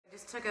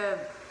just took a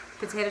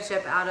potato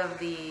chip out of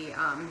the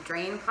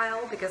drain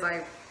pile because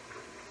I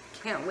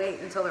can't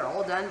wait until they're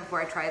all done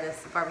before I try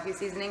this barbecue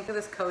seasoning for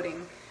this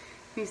coating.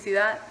 Can you see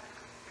that?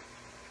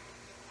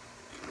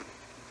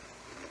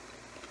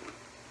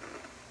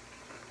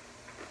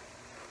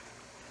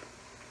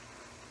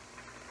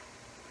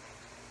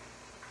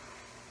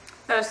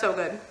 That is so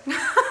good.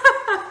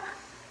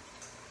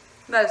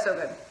 That is so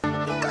good.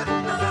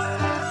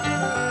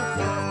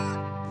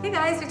 Hey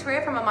guys,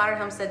 Victoria from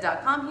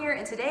amodernhomestead.com here,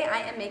 and today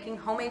I am making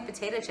homemade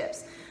potato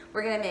chips.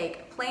 We're gonna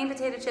make plain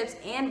potato chips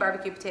and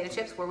barbecue potato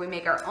chips where we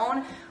make our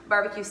own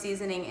barbecue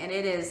seasoning, and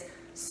it is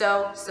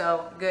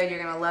so good.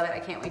 You're gonna love it. I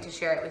can't wait to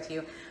share it with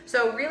you.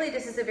 So really,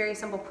 this is a very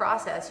simple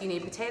process. You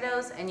need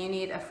potatoes and you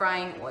need a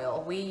frying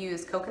oil. We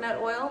use coconut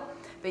oil,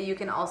 but you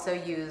can also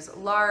use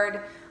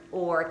lard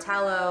or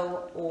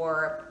tallow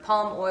or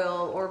palm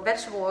oil or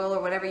vegetable oil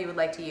or whatever you would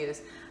like to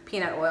use.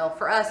 Peanut oil.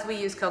 For us, we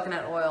use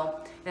coconut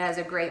oil. It has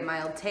a great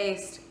mild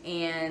taste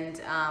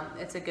and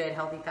it's a good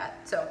healthy fat.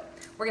 So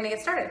we're gonna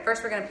get started.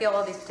 First, we're gonna peel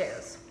all these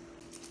potatoes.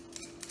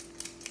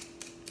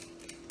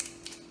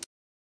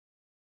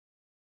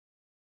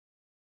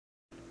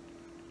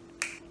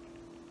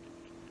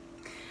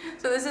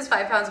 So this is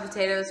 5 pounds of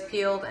potatoes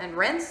peeled and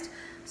rinsed,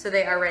 so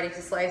they are ready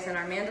to slice in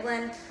our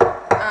mandolin.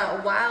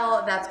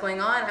 While that's going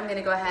on, I'm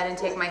gonna go ahead and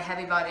take my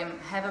heavy bottom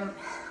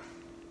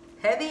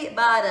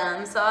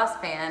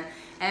saucepan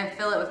and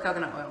fill it with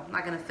coconut oil. I'm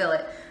not gonna fill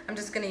it. I'm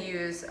just gonna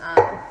use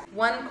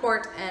 1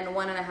 quart and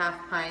 1.5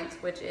 pints,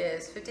 which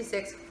is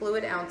 56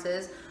 fluid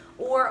ounces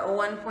or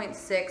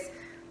 1.6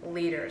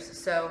 liters.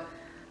 So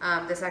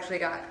this actually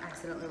got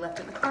accidentally left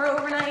in the car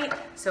overnight,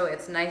 so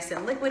it's nice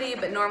and liquidy,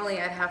 but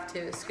normally I'd have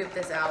to scoop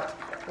this out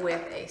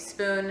with a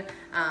spoon.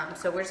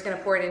 So we're just gonna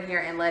pour it in here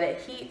and let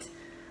it heat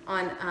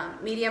on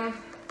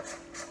medium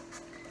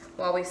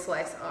while we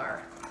slice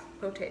our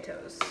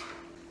potatoes.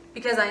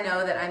 Because I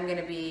know that I'm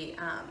gonna be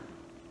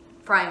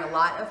frying a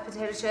lot of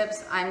potato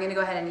chips, I'm gonna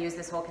go ahead and use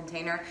this whole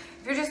container.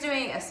 If you're just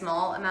doing a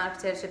small amount of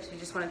potato chips, you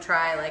just wanna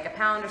try like a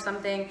pound or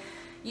something,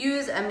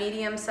 use a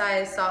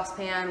medium-sized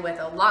saucepan with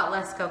a lot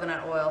less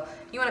coconut oil.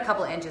 You want a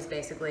couple inches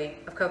basically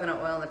of coconut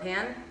oil in the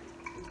pan.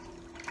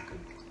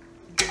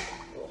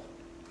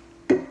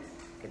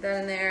 Get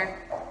that in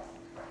there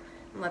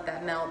and let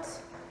that melt.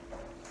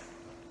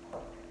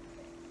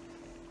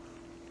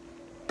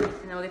 And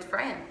then we'll get to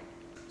frying.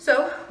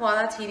 So while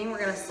that's heating, we're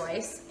gonna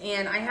slice.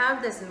 And I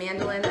have this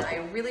mandolin that I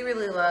really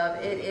love.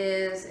 It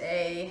is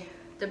a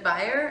De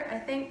Beyer, I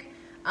think,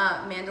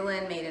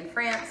 mandolin made in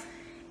France.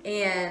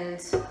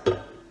 And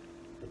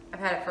I've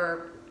had it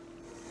for,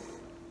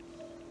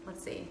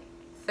 let's see,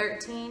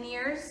 13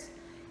 years.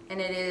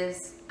 And it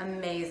is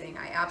amazing.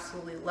 I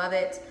absolutely love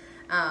it.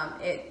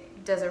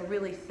 It does a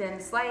really thin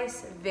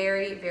slice,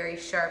 very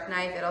sharp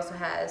knife. It also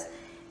has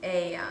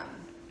a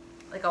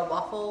like a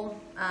waffle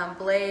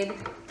blade.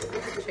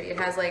 I'll show you. It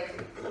has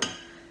like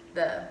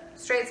the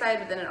straight side,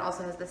 but then it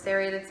also has the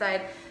serrated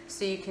side,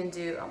 so you can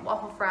do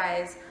waffle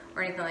fries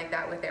or anything like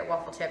that with their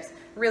waffle chips.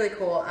 Really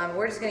cool.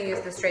 We're just gonna use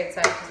the straight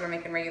side because we're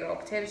making regular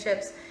old potato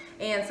chips,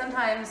 and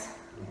sometimes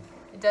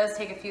it does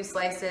take a few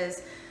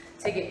slices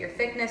to get your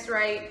thickness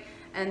right.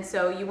 And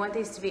so you want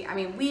these to be, I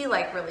mean, we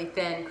like really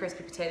thin,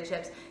 crispy potato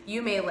chips.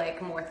 You may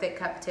like more thick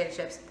cut potato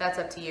chips. That's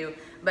up to you.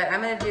 But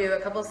I'm gonna do a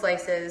couple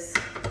slices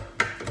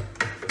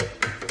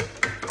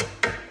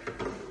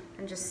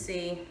and just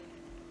see.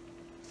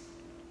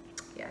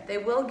 Yeah, they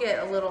will get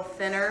a little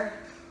thinner.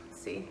 Let's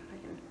see,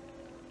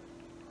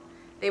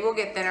 they will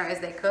get thinner as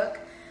they cook.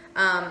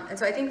 And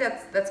so I think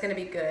that's gonna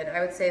be good.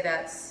 I would say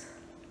that's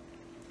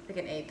like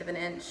 1/8 of an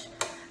inch.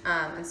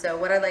 And so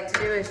what I'd like to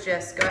do is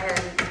just go ahead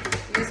and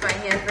use my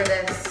hand for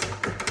this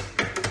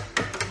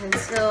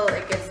until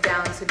it gets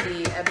down to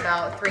be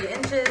about 3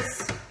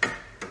 inches.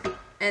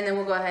 And then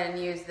we'll go ahead and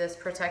use this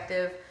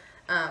protective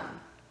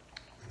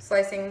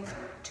slicing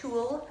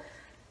tool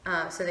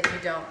so that you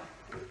don't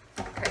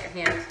cut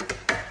your hand.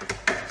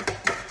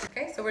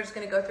 Okay, so we're just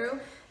gonna go through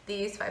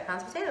these 5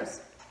 pounds of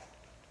potatoes.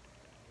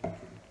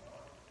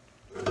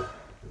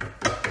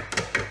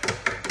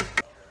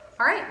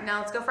 All right, now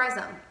let's go fry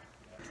some.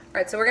 All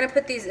right, so we're gonna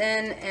put these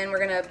in and we're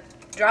gonna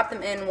drop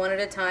them in one at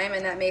a time,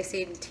 and that may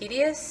seem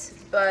tedious,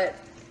 but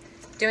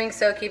doing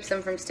so keeps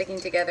them from sticking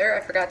together. I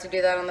forgot to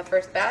do that on the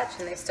first batch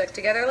and they stuck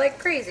together like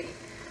crazy.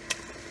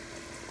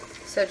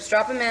 So just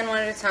drop them in one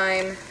at a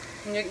time.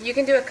 And you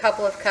can do a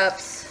couple of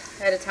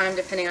cups at a time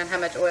depending on how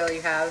much oil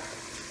you have.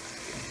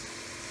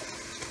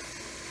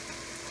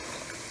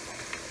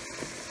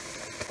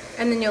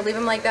 And then you'll leave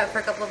them like that for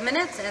a couple of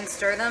minutes and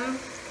stir them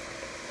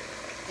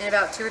in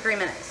about 2 or 3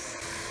 minutes.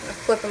 I'm gonna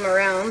flip them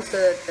around so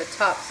that the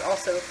tops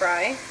also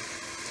fry.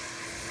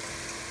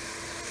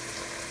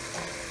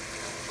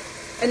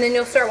 And then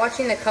you'll start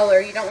watching the color.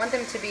 You don't want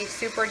them to be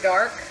super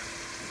dark.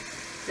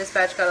 This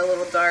batch got a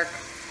little dark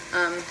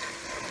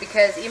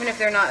because even if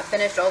they're not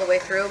finished all the way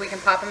through, we can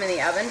pop them in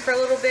the oven for a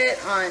little bit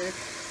on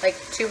like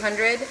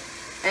 200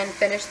 and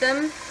finish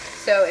them.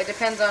 So it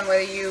depends on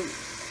whether you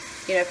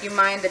know, if you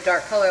mind the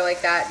dark color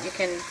like that, you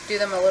can do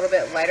them a little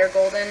bit lighter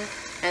golden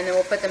and then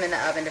we'll put them in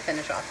the oven to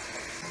finish off.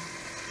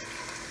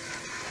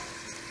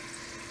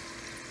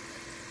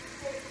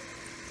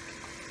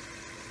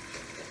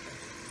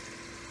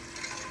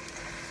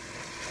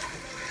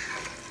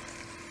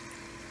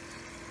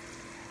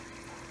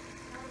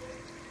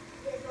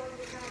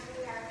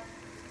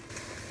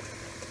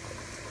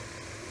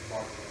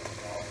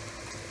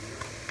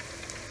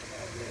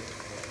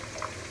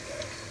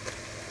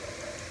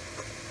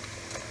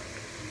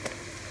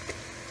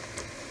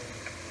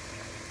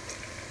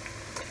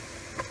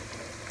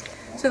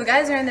 So the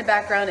guys are in the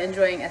background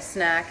enjoying a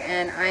snack,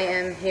 and I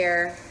am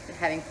here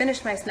having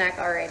finished my snack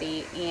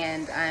already,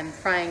 and I'm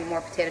frying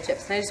more potato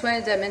chips. And I just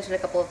wanted to mention a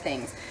couple of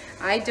things.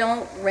 I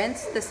don't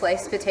rinse the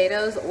sliced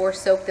potatoes or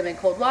soak them in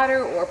cold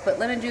water or put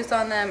lemon juice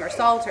on them or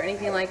salt or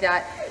anything like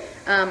that.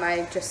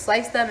 I just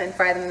slice them and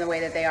fry them in the way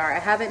that they are. I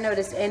haven't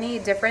noticed any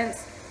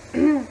difference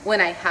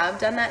when I have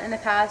done that in the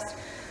past,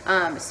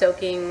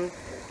 soaking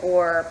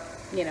or,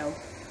 you know,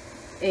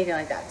 anything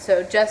like that.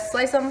 So just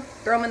slice them,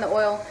 throw them in the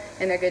oil,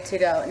 and they're good to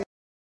go.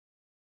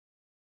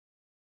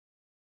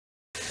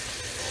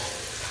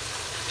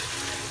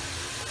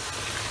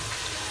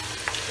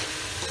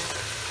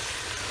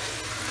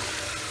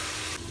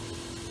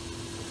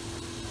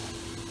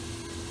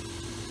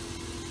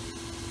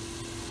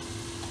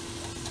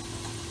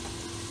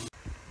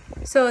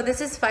 So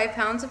this is 5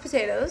 pounds of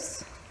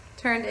potatoes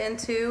turned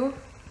into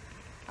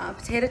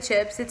potato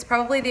chips. It's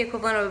probably the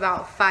equivalent of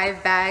about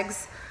 5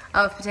 bags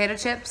of potato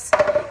chips.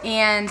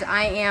 And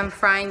I am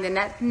frying the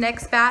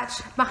next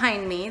batch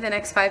behind me, the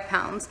next 5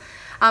 pounds.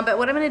 But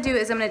what I'm going to do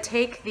is I'm going to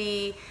take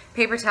the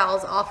paper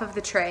towels off of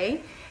the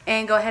tray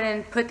and go ahead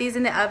and put these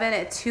in the oven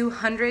at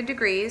 200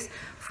 degrees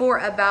for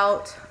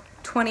about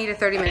 20 to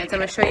 30 minutes. I'm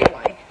going to show you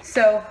why.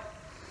 So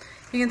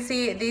you can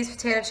see these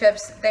potato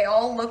chips, they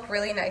all look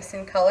really nice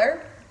in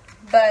color,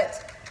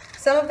 but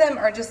some of them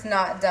are just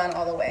not done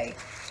all the way.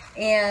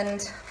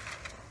 And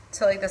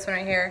so like this one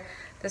right here,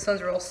 this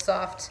one's real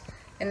soft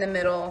in the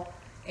middle,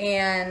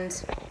 and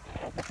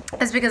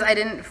it's because I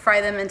didn't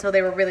fry them until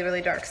they were really,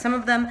 really dark. Some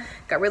of them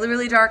got really,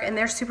 really dark and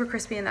they're super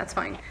crispy, and that's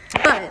fine.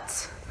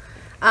 But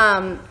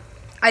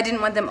I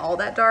didn't want them all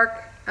that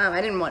dark.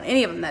 I didn't want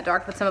any of them that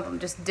dark, but some of them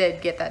just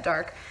did get that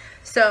dark.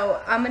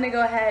 So I'm gonna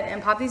go ahead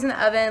and pop these in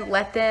the oven,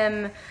 let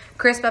them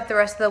crisp up the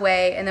rest of the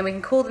way, and then we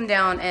can cool them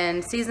down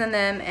and season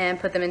them and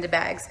put them into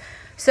bags.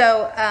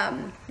 So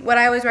what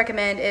I always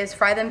recommend is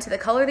fry them to the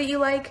color that you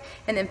like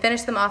and then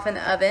finish them off in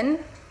the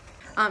oven.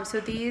 So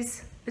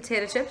these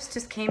potato chips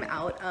just came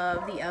out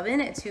of the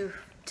oven at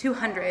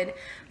 200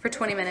 for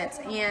 20 minutes,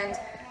 and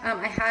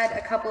I had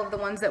a couple of the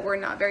ones that were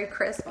not very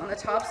crisp on the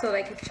top so that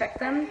I could check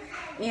them,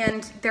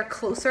 and they're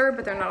closer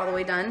but they're not all the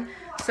way done.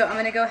 So I'm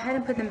gonna go ahead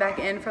and put them back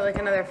in for like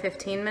another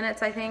 15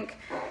 minutes, I think,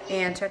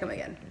 and check them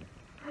again.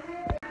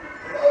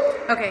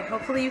 Okay,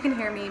 hopefully you can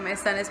hear me. My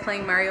son is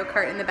playing Mario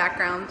Kart in the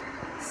background,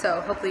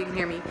 so hopefully you can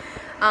hear me.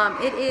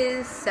 It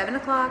is 7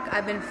 o'clock.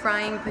 I've been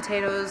frying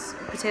potato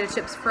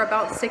chips for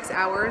about 6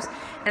 hours,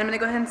 and I'm gonna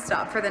go ahead and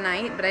stop for the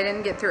night, but I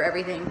didn't get through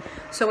everything.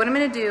 So what I'm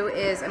gonna do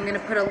is I'm gonna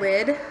put a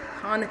lid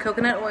on the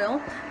coconut oil,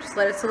 just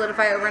let it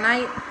solidify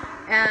overnight,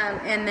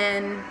 and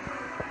then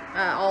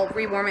I'll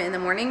rewarm it in the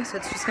morning, so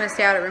it's just gonna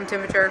stay out at room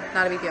temperature,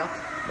 not a big deal.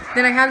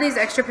 Then I have these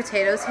extra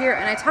potatoes here,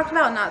 and I talked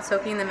about not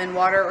soaking them in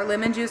water or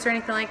lemon juice or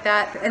anything like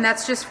that, and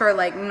that's just for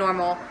like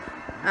normal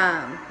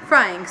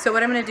frying. So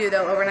what I'm going to do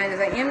though overnight is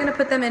I am going to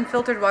put them in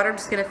filtered water. I'm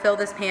just going to fill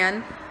this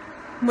pan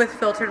with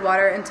filtered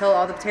water until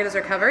all the potatoes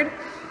are covered.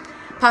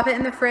 Pop it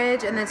in the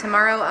fridge, and then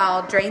tomorrow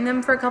I'll drain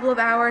them for a couple of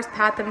hours,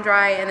 pat them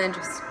dry, and then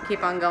just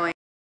keep on going.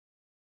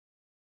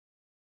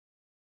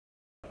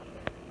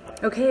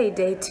 Okay,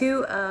 day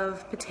 2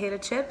 of potato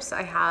chips.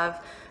 I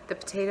have the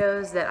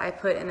potatoes that I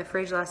put in the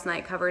fridge last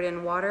night covered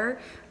in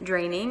water,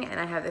 draining, and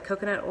I have the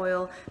coconut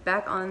oil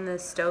back on the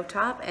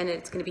stovetop, and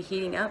it's going to be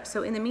heating up.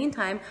 So in the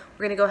meantime,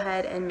 we're going to go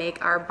ahead and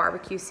make our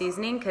barbecue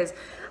seasoning, because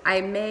I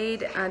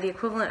made the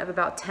equivalent of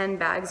about 10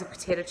 bags of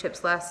potato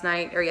chips last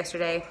night or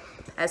yesterday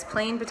as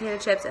plain potato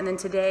chips, and then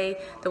today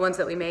the ones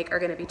that we make are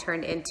going to be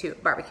turned into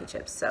barbecue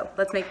chips. So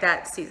let's make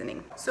that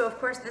seasoning. So of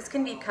course this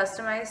can be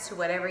customized to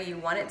whatever you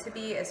want it to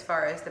be as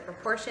far as the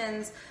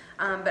proportions,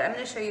 but I'm going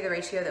to show you the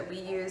ratio that we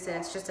use, and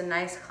it's just a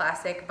nice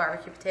classic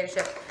barbecue potato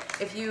chip.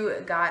 If you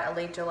got a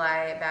late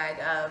July bag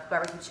of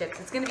barbecue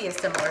chips, it's going to be a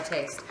similar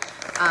taste.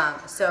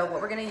 So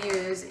what we're going to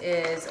use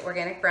is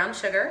organic brown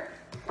sugar.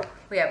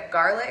 We have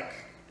garlic,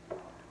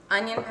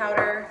 onion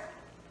powder,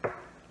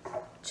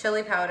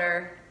 chili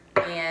powder,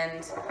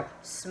 and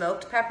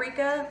smoked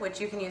paprika, which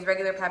you can use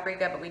regular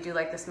paprika, but we do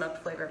like the smoked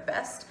flavor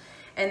best.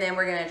 And then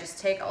we're gonna just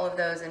take all of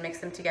those and mix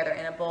them together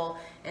in a bowl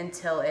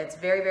until it's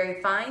very,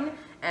 very fine.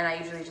 And I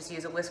usually just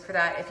use a whisk for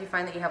that. If you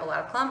find that you have a lot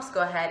of clumps,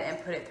 go ahead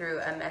and put it through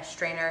a mesh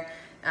strainer,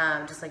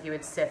 just like you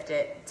would sift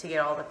it to get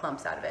all the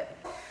clumps out of it.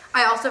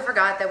 I also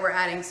forgot that we're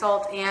adding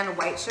salt and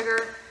white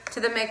sugar to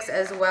the mix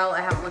as well.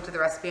 I haven't looked at the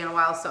recipe in a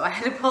while, so I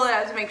had to pull it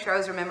out to make sure I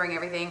was remembering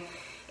everything.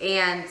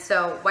 And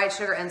so white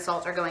sugar and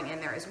salt are going in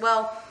there as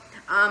well.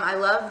 I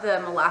love the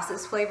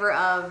molasses flavor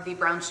of the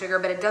brown sugar,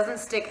 but it doesn't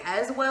stick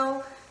as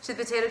well to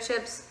the potato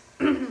chips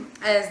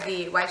as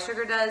the white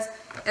sugar does.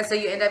 And so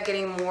you end up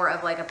getting more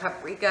of like a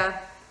paprika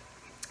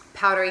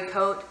powdery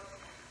coat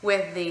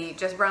with the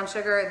just brown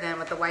sugar than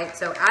with the white.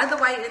 So add the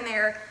white in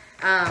there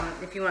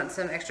if you want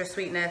some extra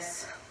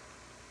sweetness.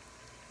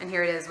 And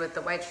here it is with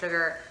the white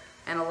sugar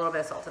and a little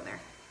bit of salt in there.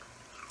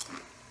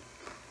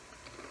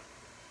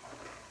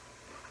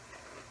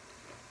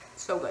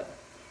 So good.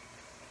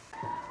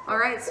 All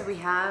right, so we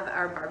have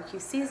our barbecue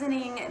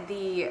seasoning.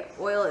 The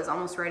oil is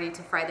almost ready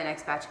to fry the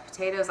next batch of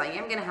potatoes. I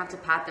am gonna have to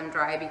pat them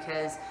dry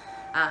because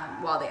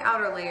while the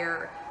outer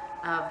layer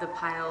of the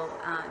pile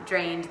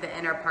drained, the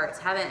inner parts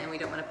haven't, and we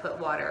don't wanna put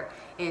water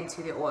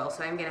into the oil.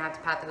 So I'm gonna have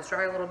to pat those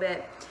dry a little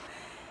bit.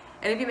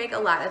 And if you make a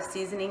lot of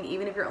seasoning,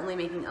 even if you're only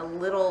making a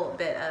little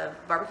bit of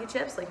barbecue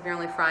chips, like if you're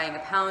only frying a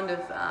pound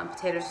of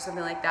potatoes or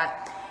something like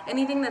that,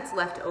 anything that's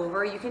left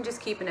over, you can just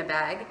keep in a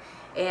bag.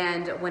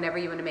 And whenever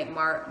you want to make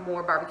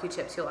more barbecue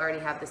chips, you'll already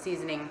have the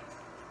seasoning.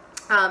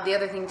 The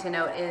other thing to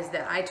note is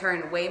that I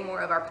turn way more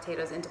of our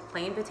potatoes into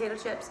plain potato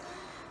chips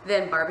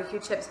than barbecue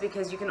chips,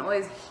 because you can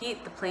always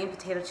heat the plain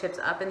potato chips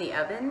up in the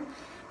oven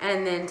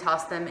and then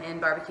toss them in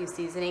barbecue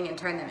seasoning and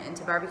turn them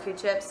into barbecue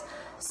chips.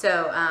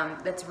 So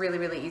that's really,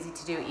 really easy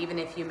to do even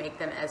if you make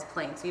them as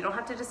plain. So you don't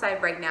have to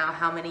decide right now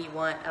how many you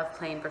want of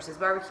plain versus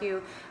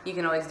barbecue. You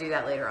can always do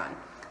that later on.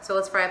 So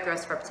let's fry up the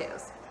rest of our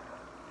potatoes.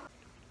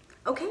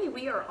 Okay,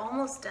 we are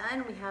almost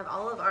done. We have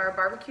all of our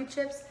barbecue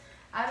chips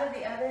out of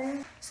the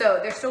oven. So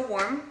they're still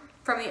warm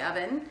from the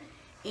oven.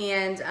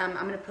 And I'm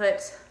gonna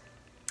put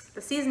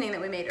the seasoning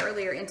that we made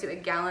earlier into a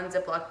gallon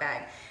Ziploc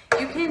bag.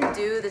 You can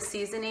do the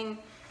seasoning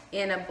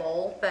in a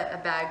bowl, but a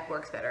bag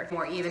works better,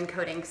 more even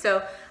coating.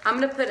 So I'm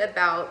gonna put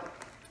about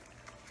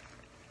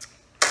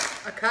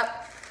a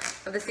cup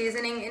of the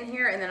seasoning in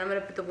here, and then I'm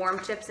gonna put the warm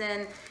chips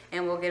in,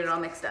 and we'll get it all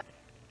mixed up.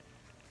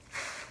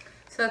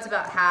 So that's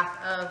about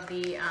half of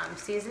the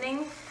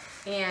seasoning,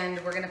 and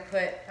we're gonna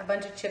put a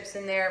bunch of chips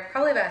in there,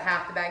 probably about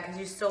half the bag, because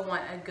you still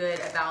want a good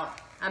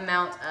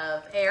amount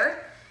of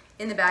air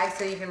in the bag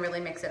so you can really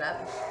mix it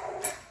up.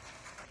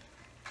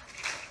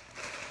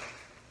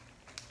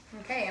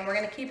 Okay, and we're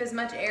gonna keep as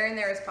much air in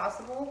there as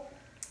possible.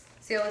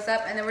 Seal this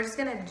up, and then we're just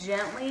gonna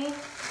gently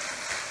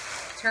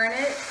turn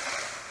it.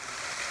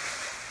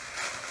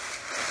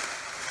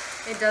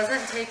 It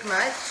doesn't take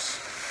much.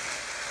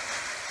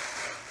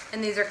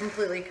 And these are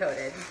completely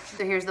coated.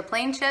 So here's the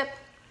plain chip,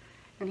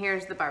 and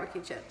here's the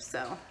barbecue chip.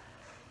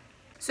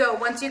 So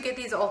once you get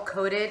these all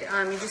coated,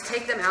 you just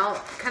take them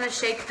out, kind of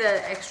shake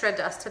the extra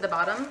dust to the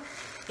bottom,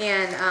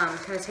 and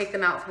kind of take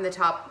them out from the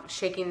top,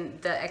 shaking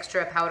the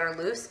extra powder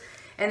loose.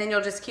 And then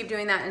you'll just keep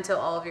doing that until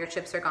all of your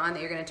chips are gone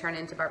that you're gonna turn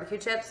into barbecue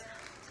chips.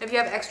 If you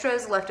have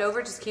extras left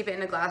over, just keep it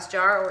in a glass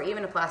jar or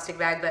even a plastic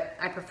bag, but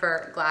I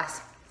prefer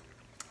glass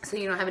so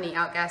you don't have any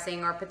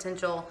outgassing or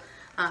potential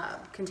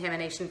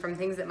contamination from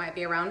things that might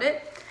be around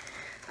it.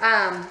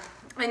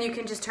 And you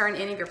can just turn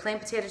any of your plain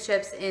potato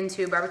chips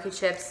into barbecue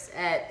chips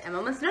at a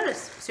moment's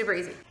notice. Super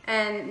easy.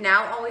 And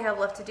now all we have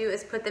left to do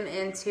is put them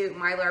into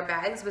Mylar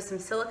bags with some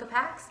silica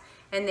packs,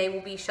 and they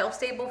will be shelf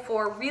stable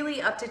for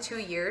really up to 2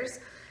 years.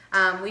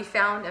 We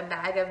found a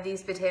bag of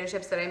these potato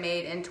chips that I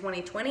made in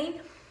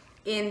 2020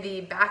 in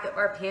the back of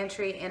our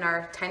pantry in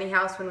our tiny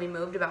house when we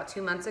moved about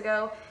 2 months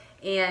ago,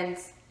 and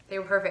they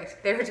were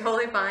perfect. They were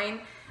totally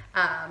fine.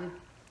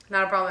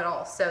 Not a problem at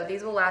all. So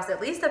these will last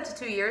at least up to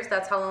 2 years.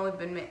 That's how long we've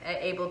been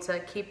able to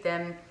keep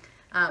them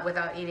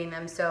without eating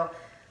them. So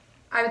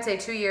I would say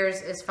 2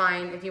 years is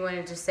fine. If you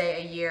wanted to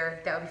say a year,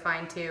 that would be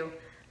fine too.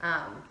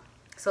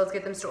 So let's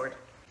get them stored.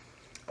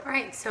 All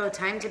right, so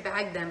time to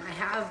bag them. I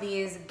have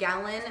these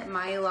gallon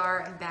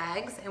Mylar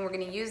bags, and we're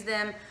gonna use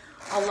them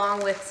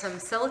along with some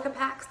silica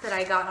packs that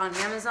I got on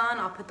Amazon.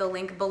 I'll put the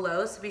link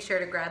below, so be sure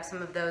to grab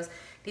some of those.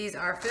 These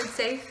are food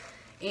safe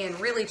and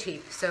really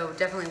cheap, so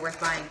definitely worth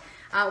buying.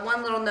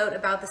 One little note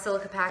about the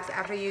silica packs: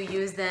 after you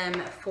use them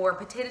for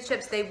potato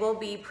chips, they will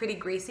be pretty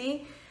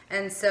greasy,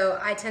 and so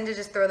I tend to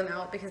just throw them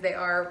out because they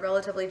are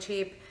relatively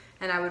cheap,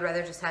 and I would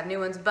rather just have new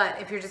ones. But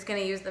if you're just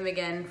gonna use them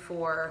again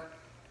for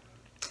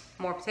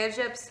more potato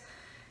chips,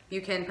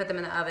 you can put them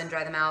in the oven,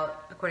 dry them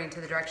out according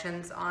to the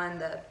directions on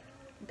the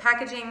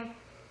packaging,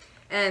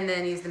 and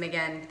then use them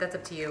again. That's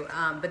up to you,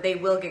 but they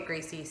will get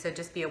greasy, so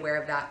just be aware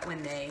of that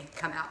when they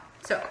come out.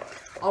 So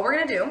all we're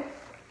gonna do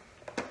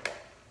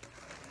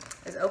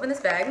is open this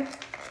bag,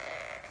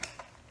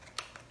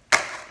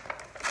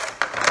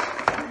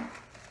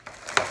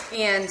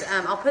 and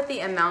I'll put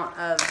the amount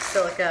of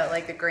silica,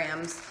 like the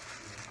grams,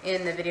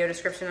 in the video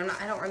description.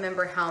 I don't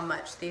remember how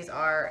much these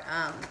are,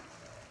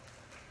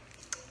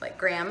 like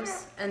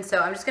grams, and so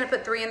I'm just gonna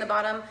put 3 in the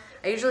bottom.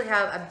 I usually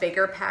have a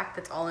bigger pack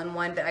that's all in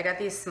one, but I got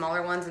these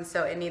smaller ones, and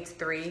so it needs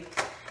 3.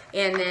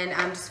 And then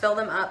just fill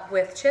them up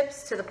with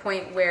chips to the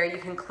point where you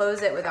can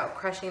close it without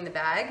crushing the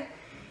bag.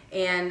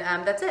 And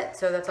that's it.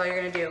 So that's all you're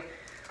gonna do.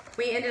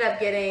 We ended up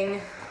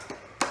getting,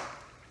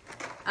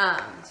 so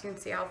you can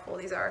see how full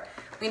these are.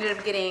 We ended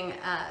up getting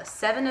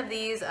 7 of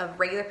these of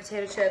regular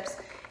potato chips,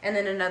 and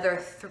then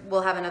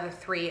we'll have another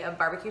 3 of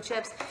barbecue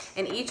chips.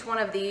 And each one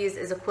of these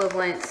is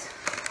equivalent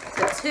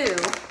to 2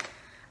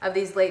 of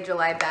these late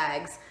July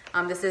bags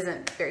This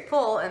isn't very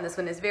full, and this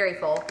one is very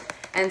full.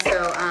 And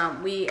so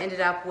we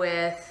ended up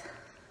with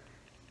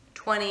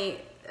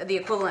the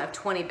equivalent of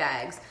 20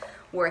 bags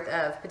worth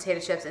of potato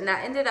chips, and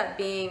that ended up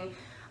being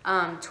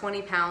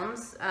 20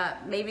 pounds,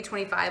 maybe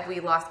 25, we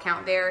lost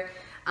count there,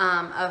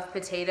 of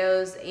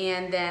potatoes.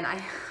 And then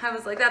I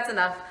was like, that's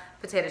enough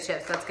potato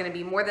chips. That's gonna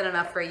be more than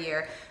enough for a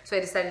year. So I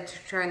decided to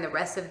turn the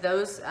rest of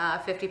those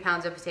 50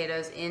 pounds of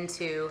potatoes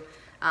into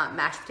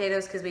mashed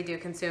potatoes, because we do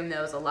consume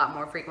those a lot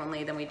more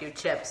frequently than we do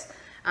chips.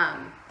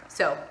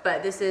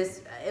 But this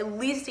is at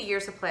least a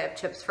year's supply of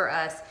chips for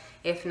us,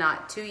 if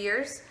not 2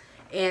 years.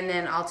 And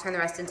then I'll turn the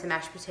rest into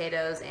mashed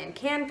potatoes and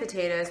canned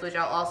potatoes, which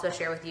I'll also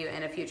share with you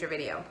in a future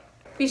video.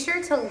 Be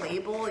sure to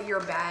label your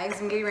bags.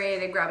 I'm getting ready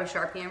to grab a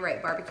Sharpie and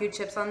write barbecue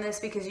chips on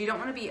this, because you don't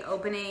want to be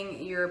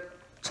opening your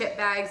chip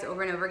bags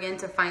over and over again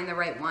to find the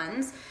right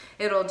ones.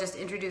 It'll just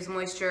introduce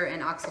moisture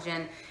and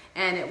oxygen,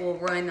 and it will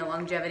ruin the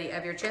longevity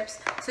of your chips.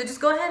 So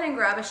just go ahead and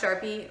grab a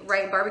Sharpie,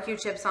 write barbecue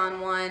chips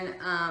on one.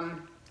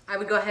 I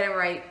would go ahead and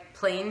write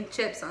plain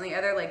chips on the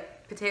other,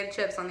 like potato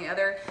chips on the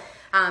other.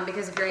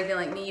 Because if you're anything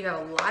like me, you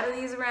have a lot of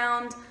these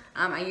around.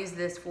 I use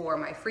this for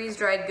my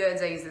freeze-dried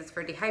goods. I use this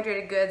for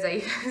dehydrated goods.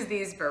 I use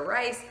these for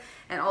rice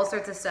and all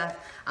sorts of stuff.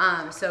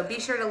 So be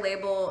sure to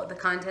label the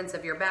contents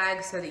of your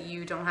bag so that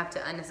you don't have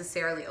to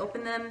unnecessarily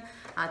open them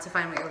to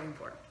find what you're looking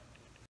for.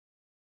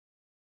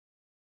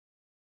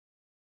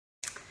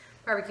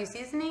 Barbecue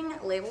seasoning,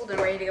 labeled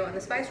and ready to go in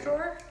the spice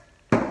drawer.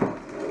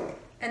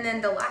 And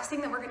then the last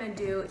thing that we're gonna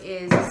do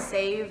is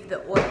save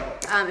the oil.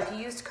 If you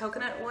used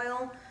coconut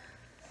oil,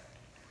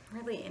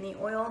 really any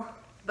oil,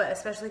 but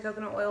especially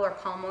coconut oil or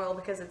palm oil,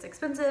 because it's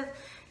expensive,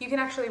 you can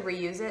actually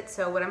reuse it.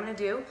 So what I'm gonna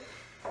do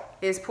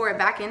is pour it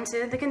back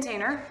into the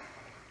container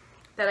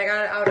that I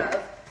got it out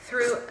of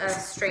through a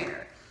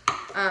strainer.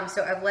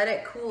 So I've let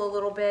it cool a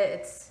little bit.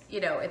 It's,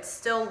 it's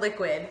still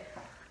liquid,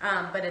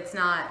 but it's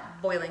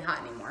not boiling hot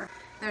anymore.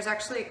 There's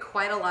actually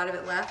quite a lot of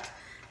it left.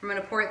 I'm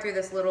gonna pour it through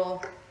this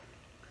little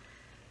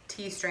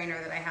tea strainer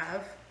that I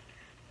have.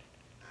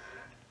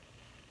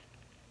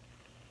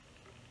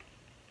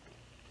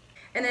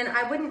 And then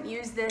I wouldn't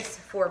use this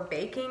for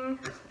baking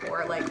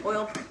or like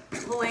oil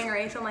pulling or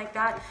anything like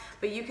that,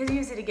 but you could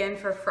use it again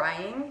for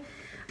frying.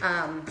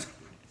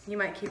 You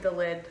might keep the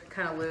lid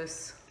kind of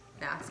loose.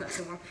 Nah, it's not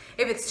too warm.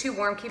 If it's too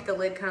warm, keep the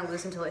lid kind of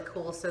loose until it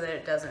cools so that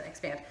it doesn't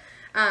expand.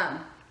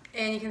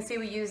 And you can see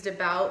we used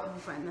about, let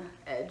me find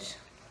the edge.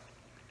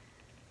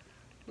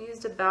 We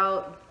used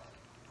about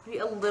maybe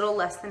a little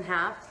less than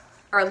half,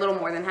 or a little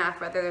more than half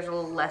rather. There's a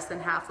little less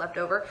than half left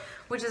over,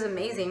 which is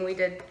amazing. We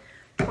did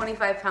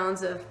 25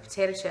 pounds of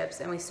potato chips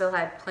and we still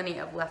had plenty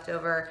of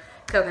leftover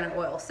coconut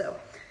oil. So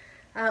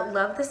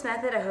love this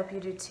method. I hope you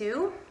do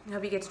too. I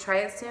hope you get to try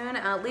it soon.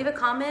 Leave a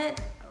comment.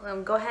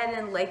 Go ahead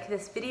and like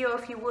this video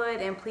if you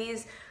would, and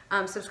please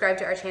subscribe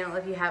to our channel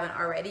if you haven't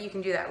already. You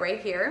can do that right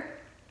here.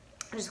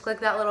 Just click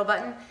that little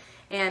button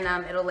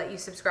and it'll let you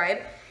subscribe.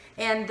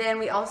 And then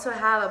we also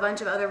have a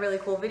bunch of other really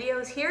cool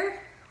videos here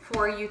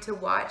for you to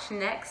watch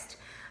next.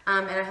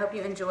 And I hope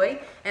you enjoy.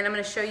 And I'm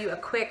going to show you a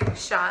quick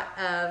shot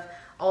of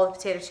all the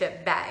potato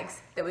chip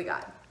bags that we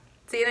got.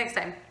 See you next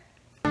time.